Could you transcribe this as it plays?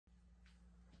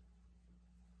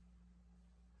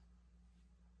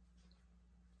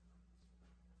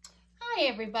Hi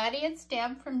everybody, it's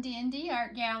Deb from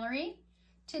DnDArtGallery.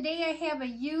 Today I have a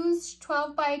used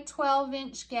 12 by 12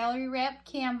 inch gallery wrap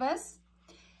canvas,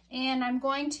 and I'm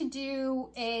going to do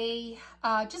a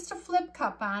just a flip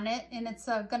cup on it, and it's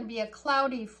going to be a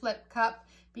cloudy flip cup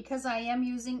because I am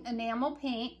using enamel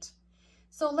paint.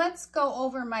 So let's go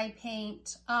over my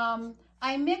paint.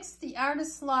 I mixed the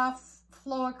Artist Loft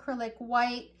Flow Acrylic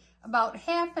White about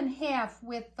half and half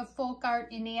with the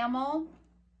FolkArt enamel.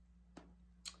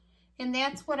 And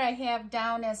that's what I have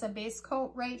down as a base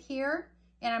coat right here.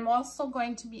 And I'm also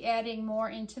going to be adding more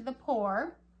into the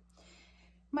pour.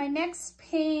 My next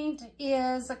paint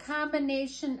is a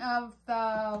combination of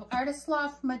the Artist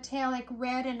Loft Metallic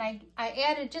Red, and I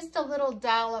added just a little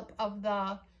dollop of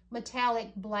the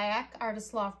Metallic Black,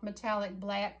 Artist Loft Metallic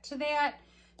Black to that,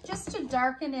 just to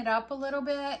darken it up a little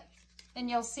bit. And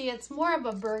you'll see it's more of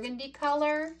a burgundy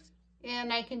color,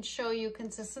 and I can show you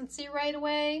consistency right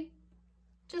away.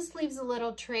 Just leaves a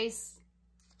little trace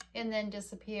and then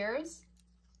disappears.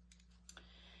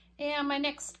 And my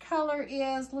next color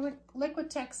is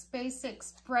Liquitex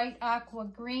Basics Bright Aqua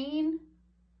Green.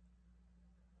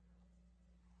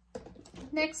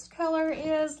 Next color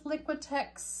is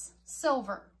Liquitex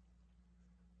Silver.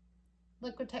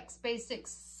 Liquitex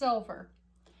Basics Silver.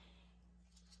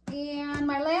 And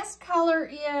my last color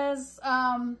is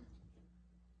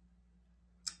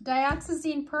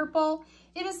dioxazine Purple.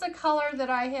 It is the color that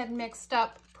I had mixed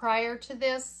up prior to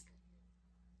this,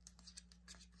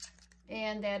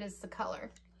 and that is the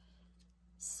color.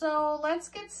 So let's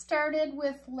get started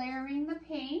with layering the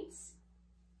paints.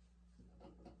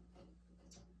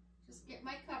 Just get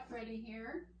my cup ready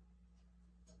here.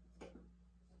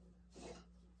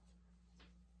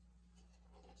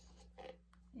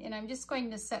 And I'm just going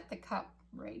to set the cup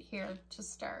right here to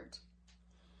start.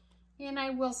 And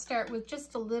I will start with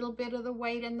just a little bit of the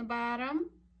white in the bottom.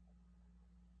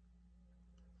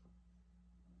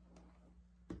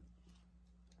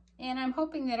 And I'm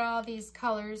hoping that all these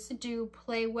colors do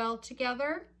play well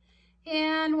together.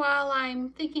 And while I'm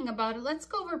thinking about it, let's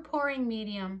go over pouring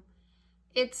medium.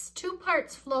 It's 2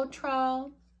 parts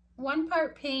Floetrol, 1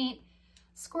 part paint,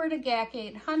 squirt of GAC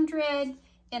 800,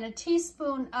 and a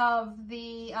teaspoon of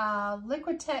the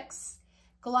Liquitex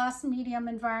Gloss Medium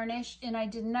and Varnish, and I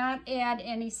did not add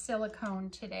any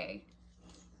silicone today.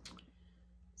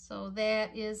 So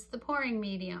that is the pouring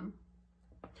medium.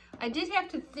 I did have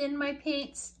to thin my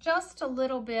paints just a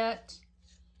little bit,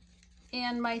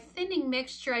 and my thinning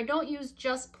mixture, I don't use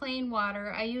just plain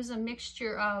water. I use a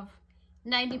mixture of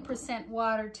 90%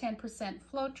 water, 10%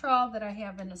 Floetrol that I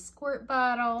have in a squirt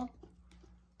bottle,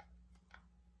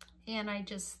 and I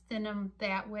just thin them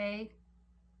that way.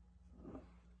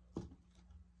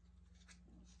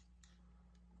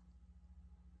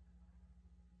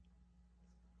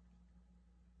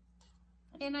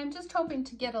 And I'm just hoping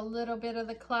to get a little bit of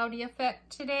the cloudy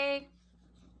effect today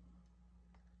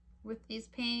with these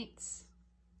paints.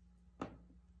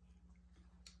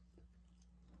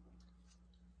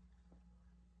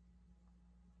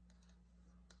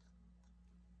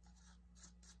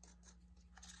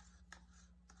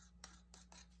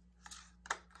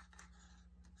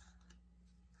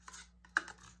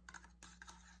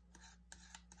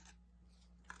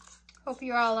 Hope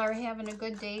you all are having a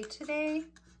good day today.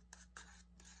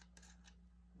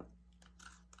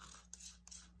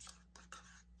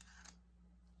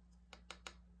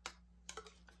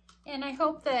 And I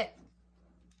hope that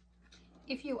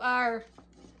if you are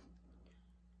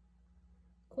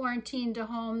quarantined to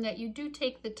home, that you do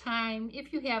take the time,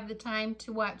 if you have the time,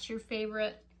 to watch your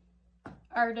favorite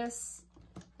artists.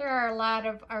 There are a lot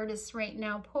of artists right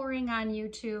now pouring on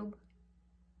YouTube.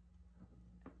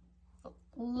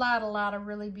 A lot of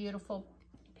really beautiful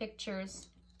pictures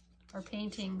or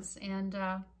paintings, and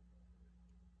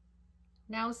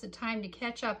now's the time to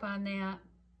catch up on that.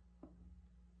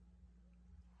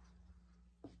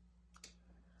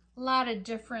 A lot of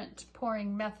different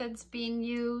pouring methods being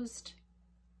used.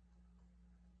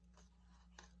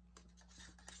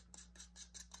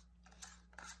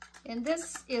 And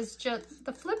this is just,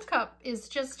 the flip cup is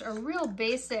just a real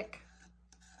basic,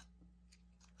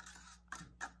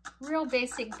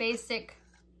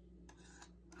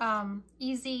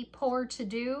 easy pour to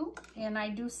do. And I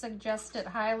do suggest it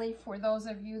highly for those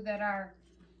of you that are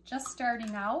just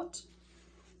starting out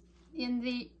in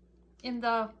the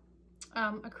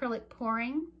acrylic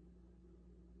pouring.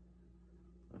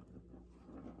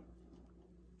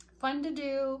 Fun to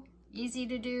do, easy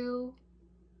to do.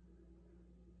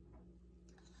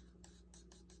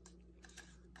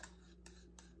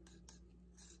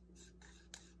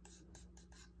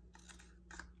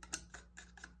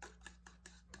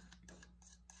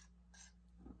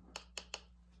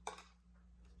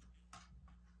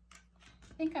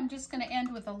 think I'm just going to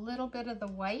end with a little bit of the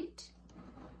white.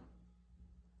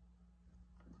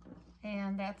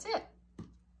 And that's it.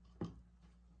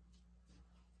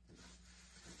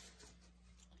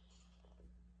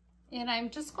 And I'm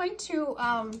just going to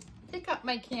pick up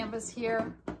my canvas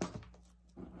here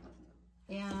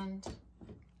and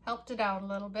helped it out a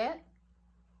little bit.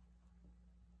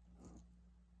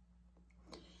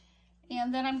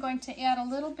 And then I'm going to add a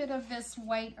little bit of this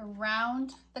white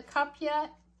around the cup yet.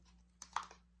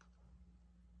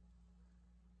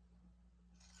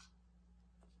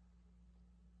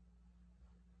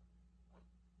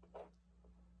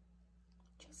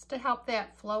 Just to help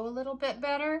that flow a little bit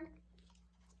better.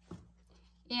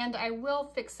 And I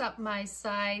will fix up my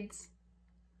sides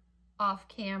off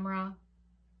camera.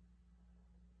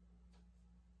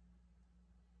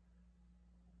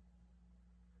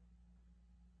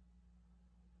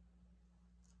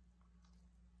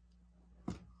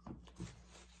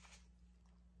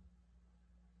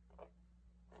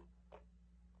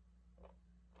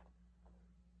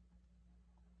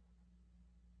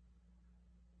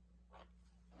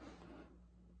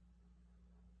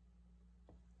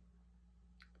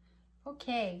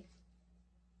 Okay.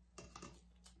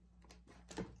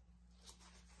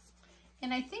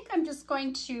 And I think I'm just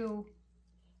going to,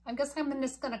 I guess I'm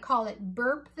just going to call it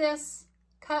burp this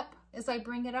cup as I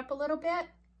bring it up a little bit.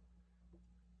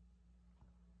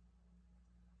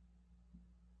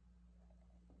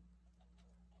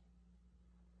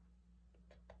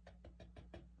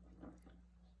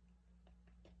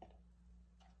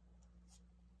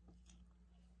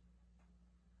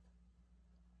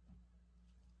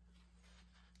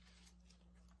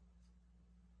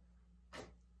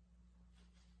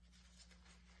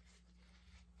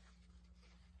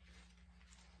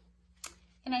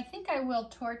 And I think I will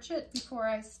torch it before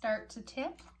I start to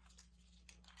tip.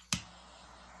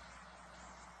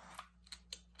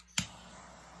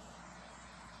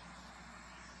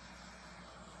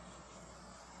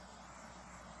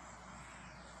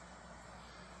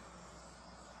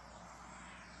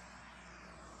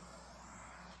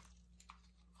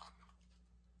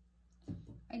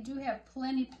 I do have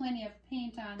plenty of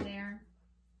paint on there.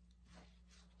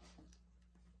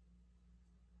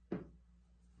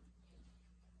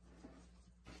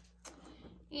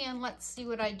 And let's see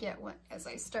what I get as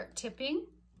I start tipping.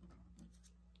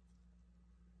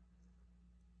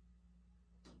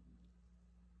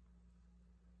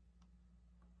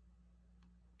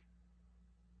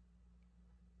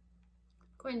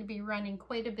 I'm going to be running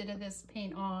quite a bit of this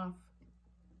paint off.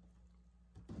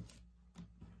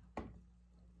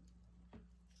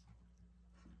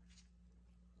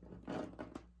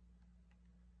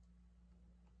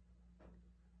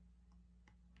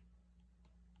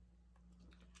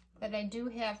 But I do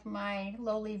have my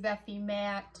Lowly Veffy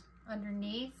mat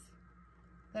underneath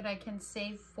that I can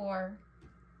save for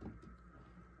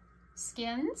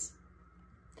skins.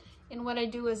 And what I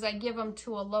do is I give them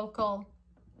to a local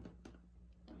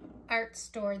art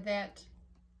store that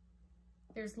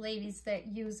there's ladies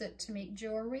that use it to make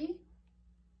jewelry.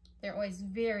 They're always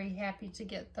very happy to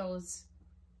get those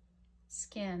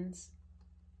skins.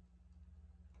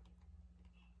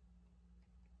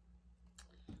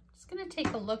 Going to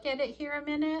take a look at it here a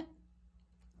minute.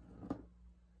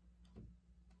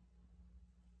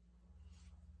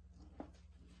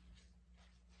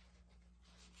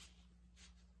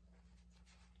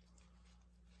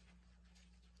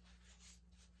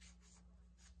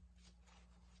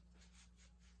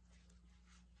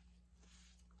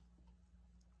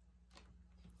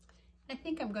 I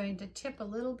think I'm going to tip a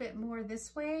little bit more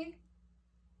this way.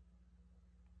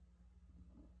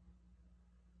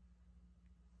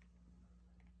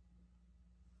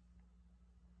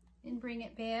 And bring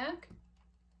it back.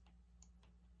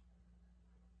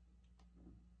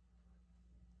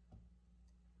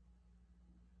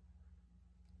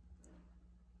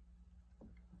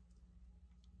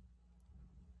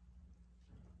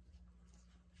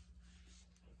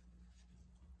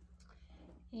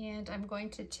 And I'm going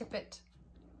to tip it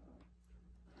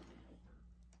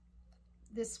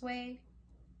this way,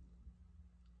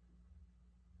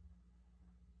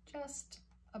 just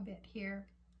a bit here.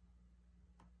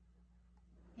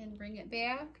 And bring it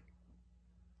back.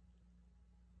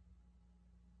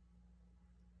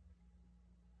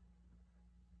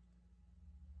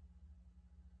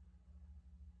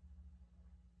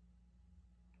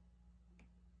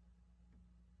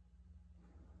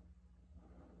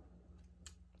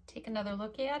 Take another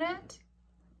look at it.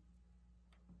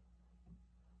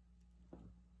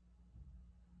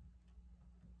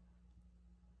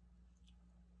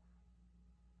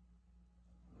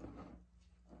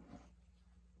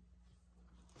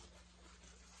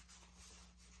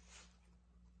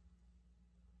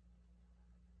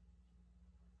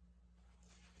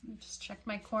 Just check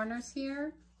my corners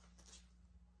here.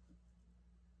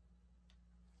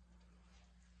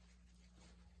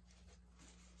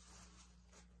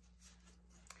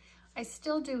 I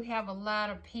still do have a lot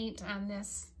of paint on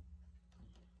this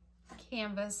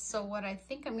canvas, so what I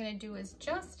think I'm going to do is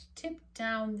just tip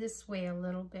down this way a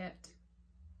little bit.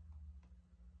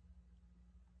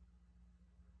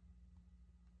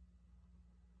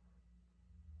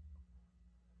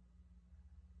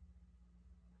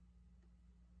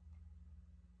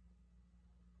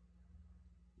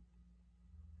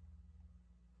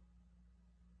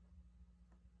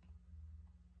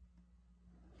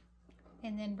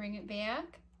 And then bring it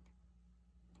back.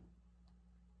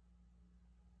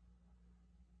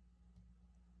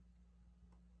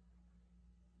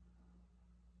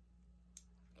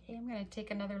 Okay, I'm going to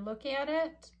take another look at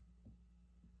it.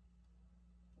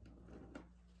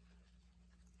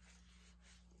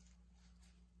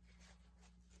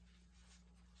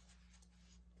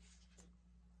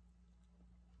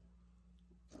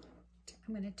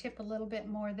 I'm going to tip a little bit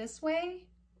more this way.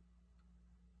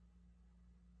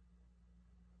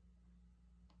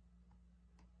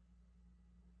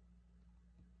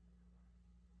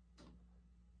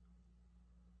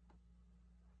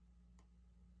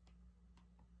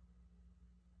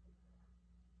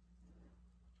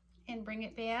 And bring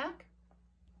it back.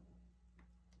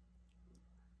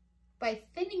 By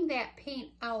thinning that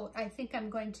paint out, I think I'm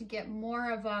going to get more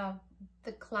of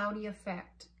the cloudy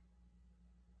effect.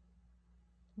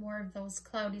 More of those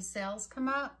cloudy cells come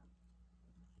up.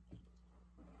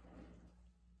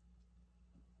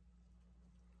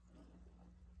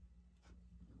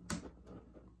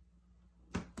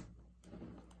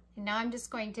 And now I'm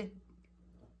just going to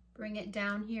bring it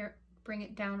down here, bring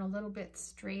it down a little bit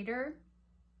straighter.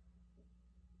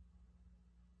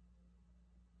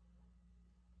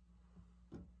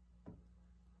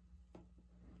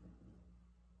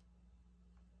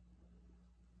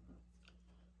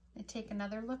 Take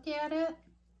another look at it.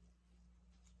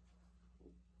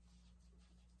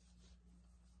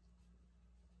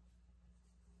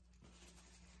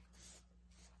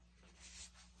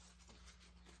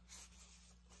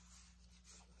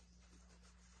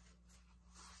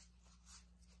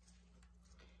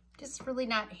 Just really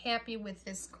not happy with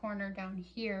this corner down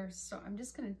here, so I'm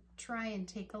just going to try and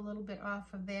take a little bit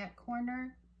off of that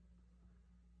corner.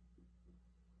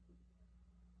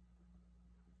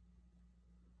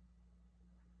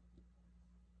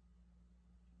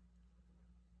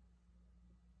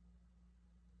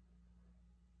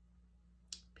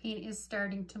 Paint is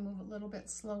starting to move a little bit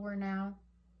slower now.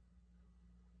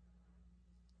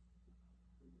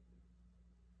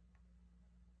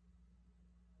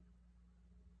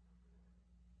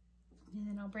 And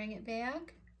then I'll bring it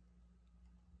back.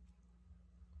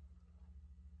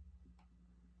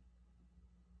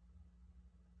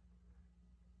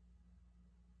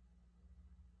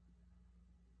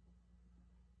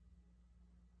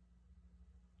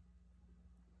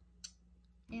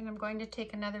 And I'm going to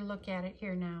take another look at it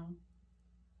here now.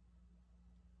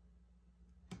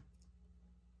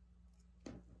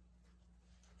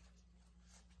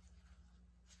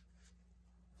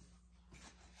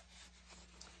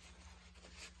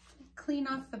 Clean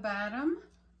off the bottom.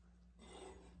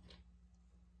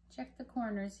 Check the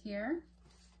corners here.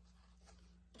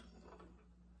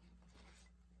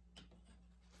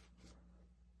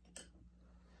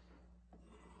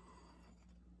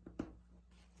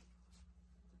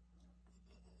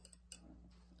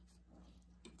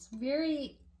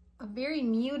 A very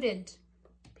muted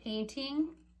painting,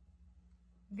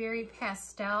 very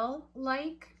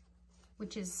pastel-like,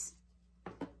 which is,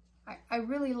 I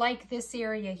really like this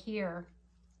area here.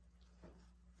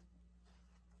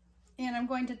 And I'm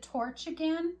going to torch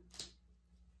again.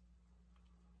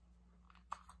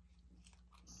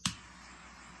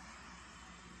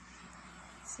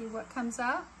 See what comes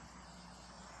up.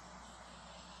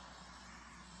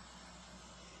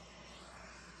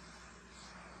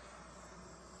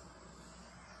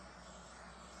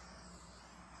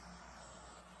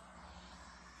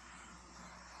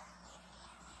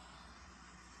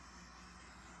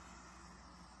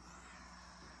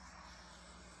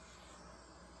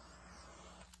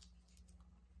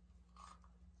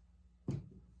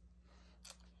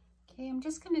 Okay, I'm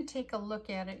just going to take a look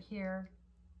at it here.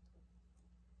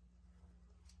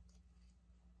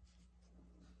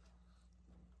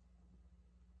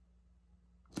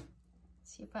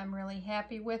 See if I'm really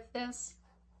happy with this.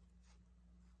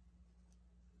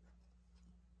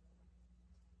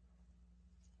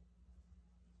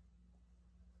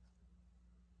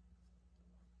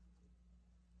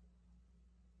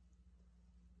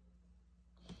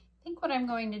 I think what I'm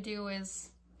going to do is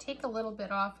take a little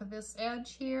bit off of this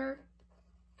edge here,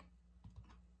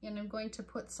 and I'm going to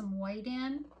put some white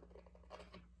in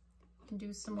and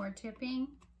do some more tipping.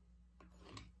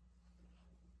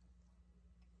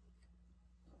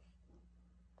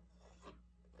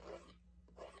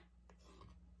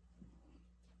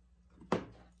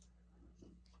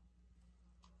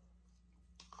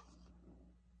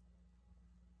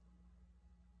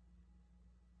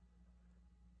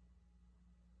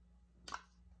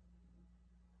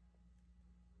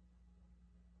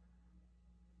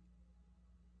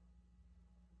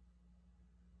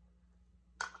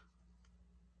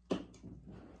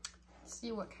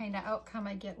 See what kind of outcome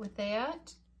I get with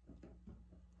that.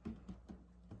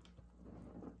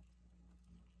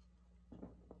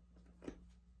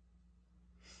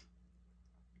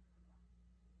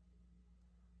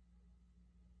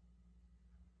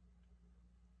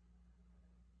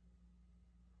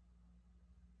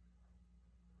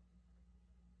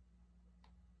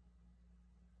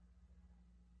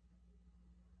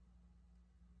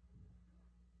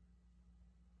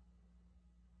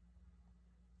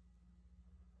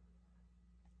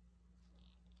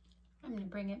 I'm going to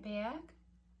bring it back.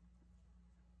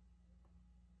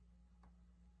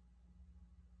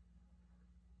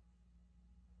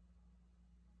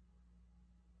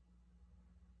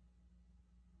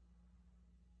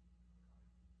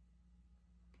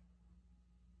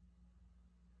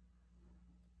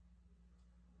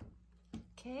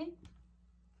 Okay.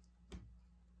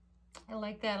 I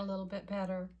like that a little bit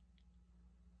better.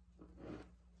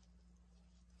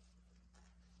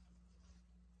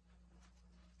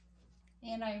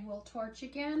 And I will torch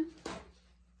again.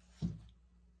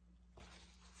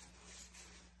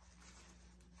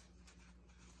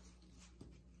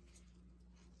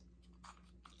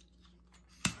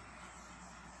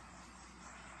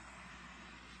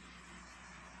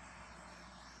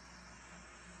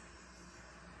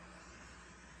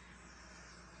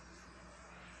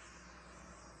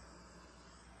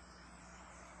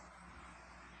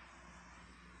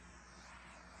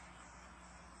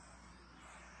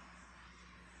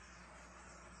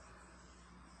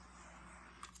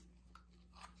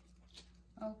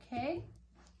 Okay,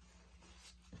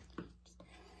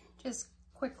 just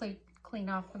quickly clean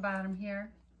off the bottom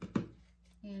here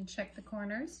and check the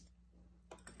corners.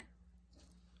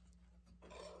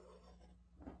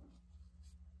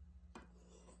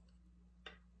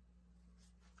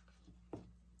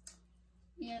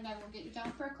 And I will get you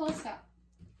down for a close-up.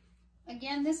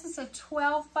 Again, this is a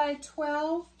 12 by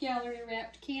 12 gallery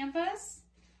wrapped canvas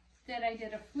that I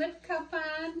did a flip cup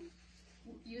on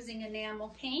using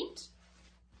enamel paint.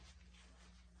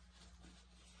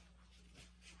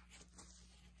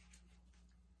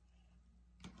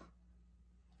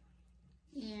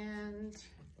 And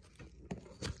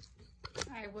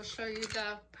I will show you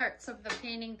the parts of the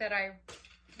painting that I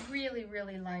really,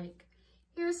 really like.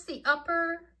 Here's the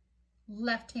upper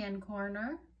left-hand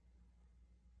corner.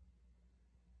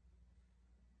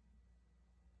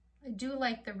 I do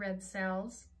like the red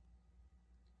cells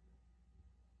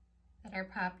that are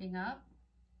popping up.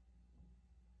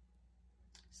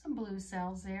 Some blue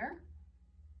cells there.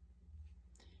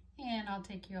 And I'll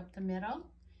take you up the middle.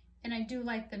 And I do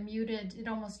like the muted, it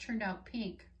almost turned out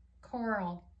pink,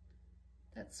 coral.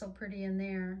 That's so pretty in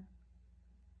there.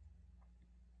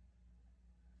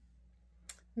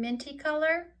 Minty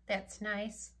color, that's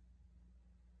nice.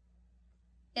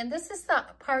 And this is the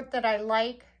part that I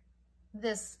like,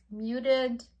 this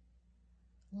muted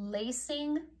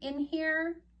lacing in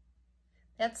here.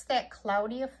 That's that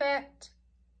cloudy effect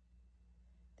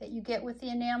that you get with the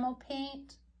enamel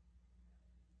paint.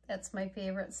 That's my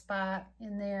favorite spot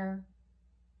in there.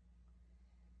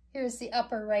 Here's the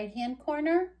upper right-hand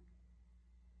corner.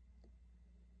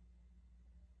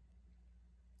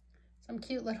 Some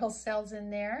cute little cells in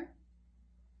there.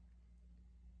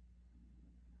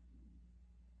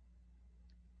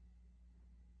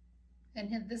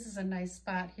 And this is a nice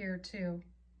spot here too.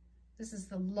 This is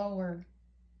the lower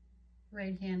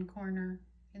right-hand corner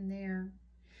in there.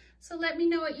 So let me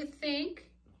know what you think.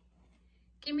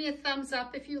 Give me a thumbs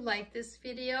up if you like this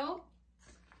video.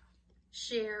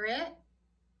 Share it.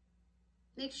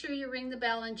 Make sure you ring the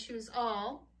bell and choose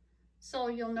all so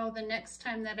you'll know the next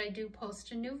time that I do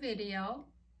post a new video.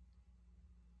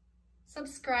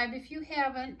 Subscribe if you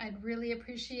haven't. I'd really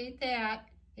appreciate that.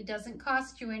 It doesn't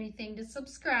cost you anything to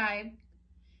subscribe.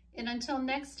 And until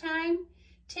next time,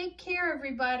 take care,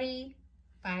 everybody.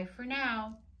 Bye for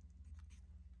now.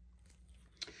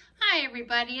 Hi,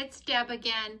 everybody. It's Deb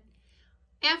again.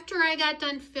 After I got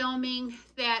done filming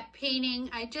that painting,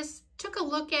 I just took a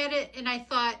look at it and I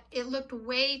thought it looked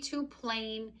way too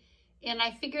plain And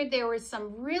I figured there were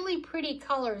some really pretty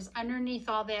colors underneath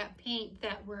all that paint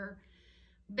that were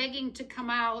begging to come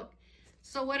out.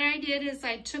 So what I did is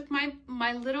I took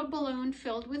my little balloon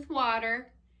filled with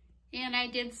water, and I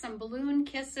did some balloon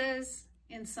kisses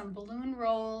and some balloon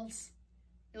rolls.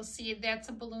 You'll see that's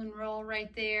a balloon roll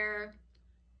right there,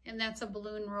 and that's a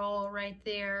balloon roll right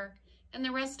there. And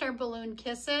the rest are balloon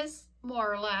kisses,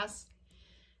 more or less.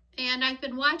 And I've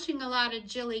been watching a lot of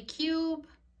Jilly Cube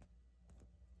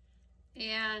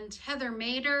and Heather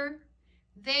Mader.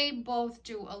 They both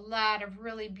do a lot of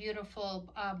really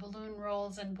beautiful balloon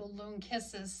rolls and balloon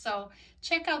kisses. So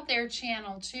check out their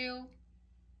channel too.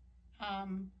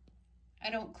 I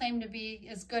don't claim to be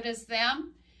as good as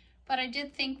them, but I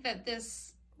did think that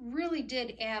this really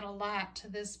did add a lot to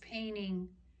this painting,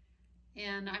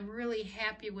 and I'm really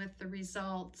happy with the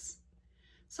results.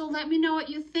 So let me know what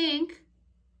you think.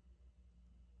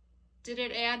 Did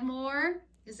it add more?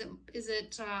 Is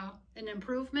it an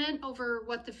improvement over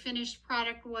what the finished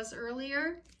product was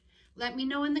earlier? Let me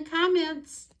know in the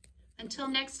comments. Until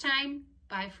next time,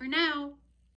 bye for now.